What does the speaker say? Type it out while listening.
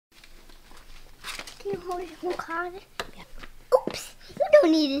You hold your card. Yeah. Oops! You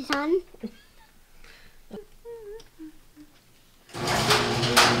don't need this on.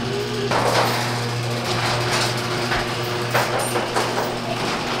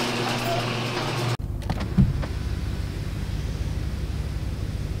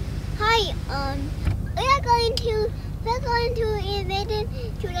 Hi, we're going to Maiden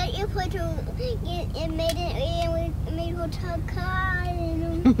to the airport in Maiden, and we will talk car,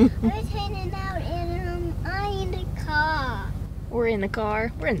 and we're hanging out, and I'm in the car. We're in the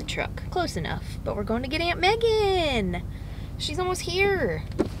car. We're in the truck. Close enough. But we're going to get Aunt Megan. She's almost here.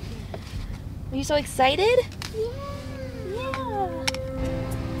 Are you so excited? Yeah.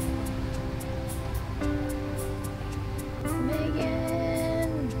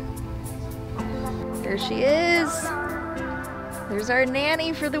 Megan. There she is. There's our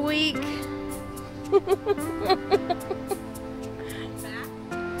nanny for the week.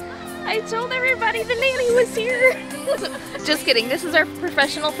 I told everybody the nanny was here. Just kidding. This is our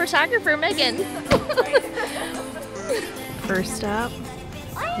professional photographer, Megan. First up,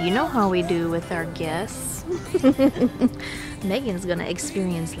 you know how we do with our guests. Megan's gonna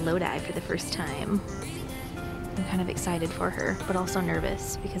experience Lodi for the first time. I'm kind of excited for her, but also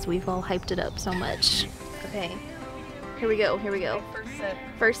nervous because we've all hyped it up so much. Okay, here we go, here we go. First sip.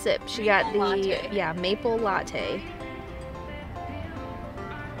 First sip. She got the, latte. yeah, maple latte.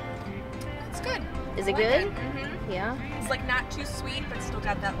 It's good. Is it I like good? it. Mm-hmm. Yeah? It's like not too sweet, but still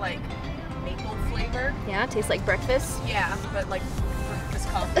got that like maple flavor. Yeah, tastes like breakfast. Yeah, but like breakfast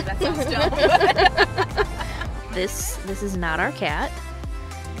coffee, that sounds dumb. This is not our cat.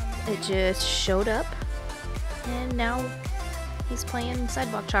 It just showed up and now he's playing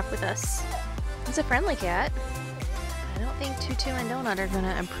sidewalk chalk with us. He's a friendly cat. I don't think Tutu and Donut are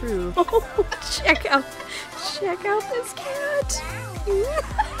gonna approve. Oh, check out this cat.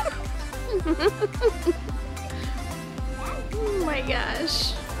 Oh my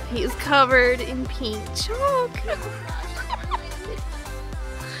gosh. He's covered in pink chalk.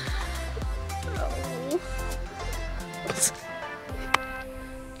 Oh. Let's go.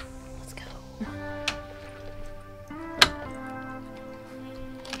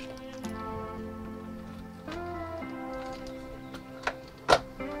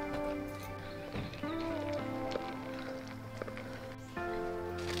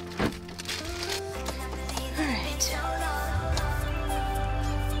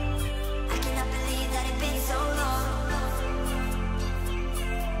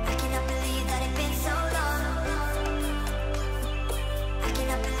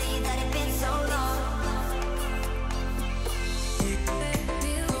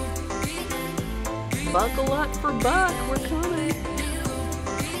 Buckle up for Buck, we're coming.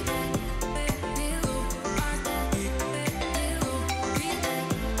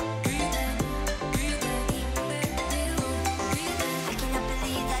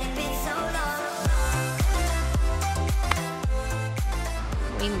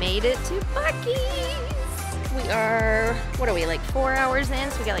 We made it to Buc-ee's. We are, what are we, like 4 hours in?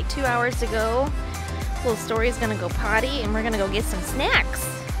 So we got like 2 hours to go. Little Story's gonna go potty and we're gonna go get some snacks.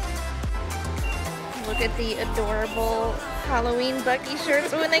 Look at the adorable Halloween Buc-ee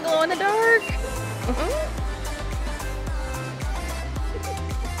shirts when they glow in the dark.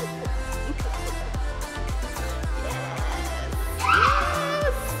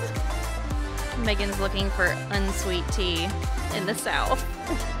 Yes. Megan's looking for unsweet tea in the South.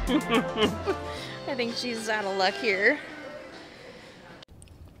 I think she's out of luck here.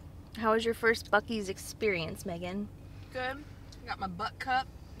 How was your first Buc-ee's experience, Megan? Good. Got my butt cup.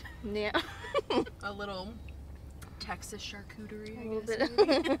 Yeah. A little Texas charcuterie, I little guess.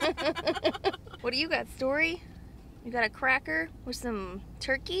 bit. What do you got, Story? You got a cracker with some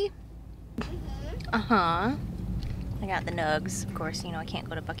turkey? Uh-huh. I got the nugs. Of course, you know I can't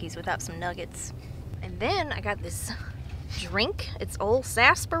go to Buc-ee's without some nuggets. And then I got this drink. It's old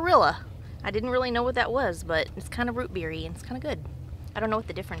sarsaparilla. I didn't really know what that was, but it's kind of root beery and it's kind of good. I don't know what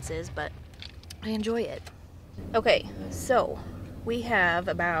the difference is, but I enjoy it. Okay, so we have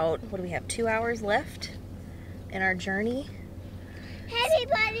about, what do we have, 2 hours left in our journey. Hey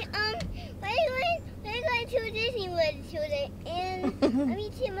everybody, we're going to Disney World today, and I'm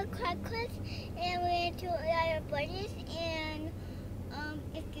eating my crackers, and we're going to our buddies, and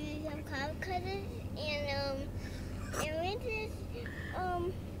it's doing some crackers, and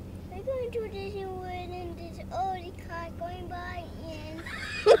we're going to Disney World, and there's old car going by, and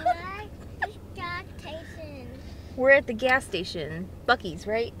I just got tasting. We're at the gas station, Buc-ee's,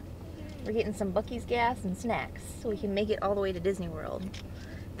 right? We're getting some Buc-ee's gas and snacks so we can make it all the way to Disney World.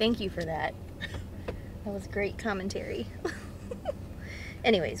 Thank you for that. That was great commentary.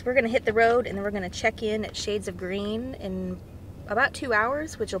 Anyways, we're gonna hit the road and then we're gonna check in at Shades of Green in about 2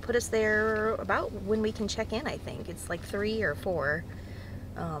 hours, which will put us there about when we can check in, I think. It's like 3 or 4.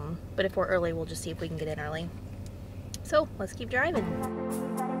 But if we're early, we'll just see if we can get in early. So let's keep driving.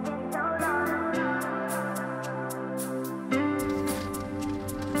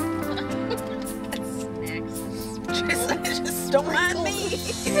 Snacks. Just don't mind me.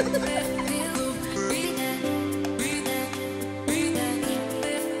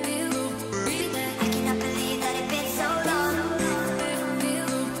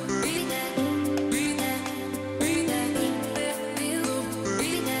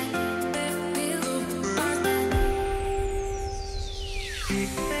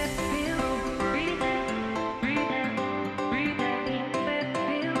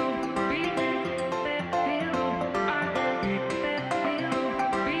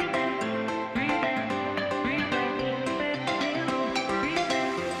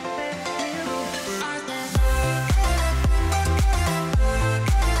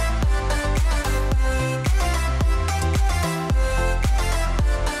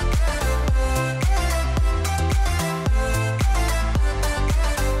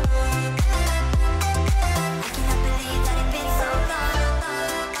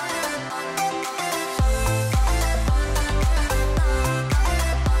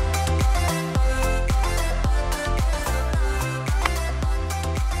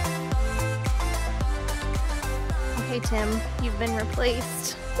 Okay, Tim, you've been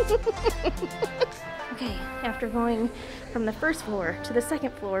replaced. Okay, after going from the first floor to the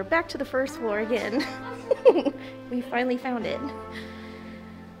second floor, back to the first floor again, we finally found it.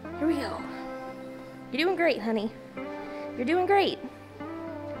 Here we go. You're doing great, honey. You're doing great.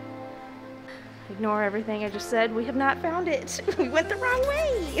 Ignore everything I just said. We have not found it. We went the wrong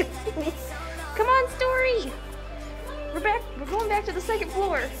way. Come on, Story. We're back. We're going back to the second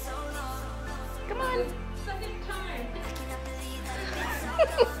floor. Come on.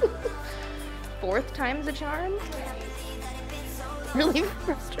 Fourth time's a charm? Really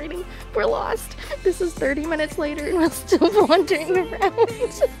frustrating. We're lost. This is 30 minutes later and we're still wandering around.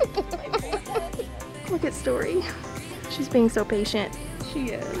 Look at Story. She's being so patient. She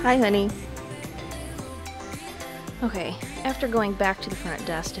is. Hi, honey. Okay, after going back to the front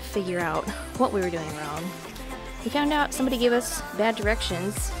desk to figure out what we were doing wrong, we found out somebody gave us bad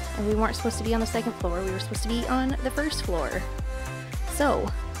directions and we weren't supposed to be on the second floor. We were supposed to be on the first floor. So,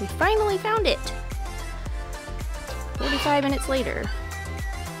 we finally found it. 45 minutes later.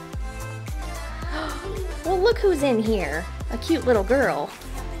 Well, look who's in here. A cute little girl.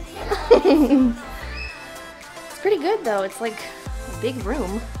 It's pretty good though. It's like a big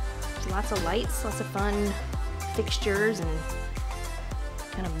room. There's lots of lights, lots of fun fixtures and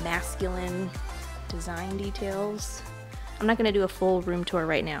kind of masculine design details. I'm not going to do a full room tour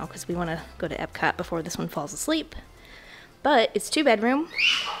right now because we want to go to Epcot before this one falls asleep. But it's 2-bedroom.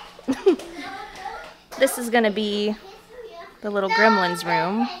 This is going to be the little gremlins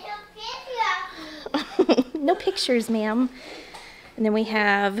room. No pictures, ma'am. And then we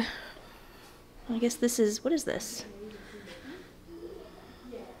have, I guess this is, what is this?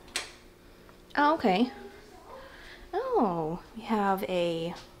 Oh, okay. Oh, we have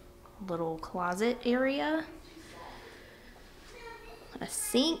a little closet area, a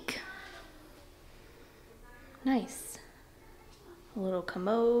sink, nice, a little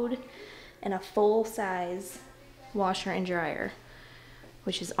commode, and a full-size washer and dryer,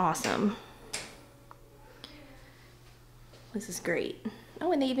 which is awesome. This is great.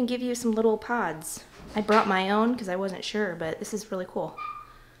 Oh, and they even give you some little pods. I brought my own because I wasn't sure, but this is really cool.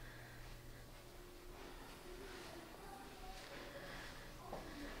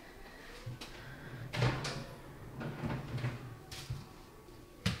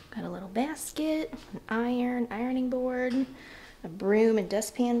 Got a little basket, an ironing board, a broom and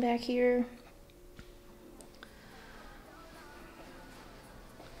dustpan back here.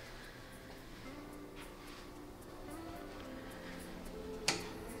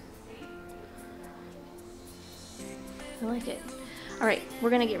 I like it. All right,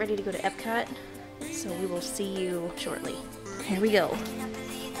 we're gonna get ready to go to Epcot, so we will see you shortly. Here we go.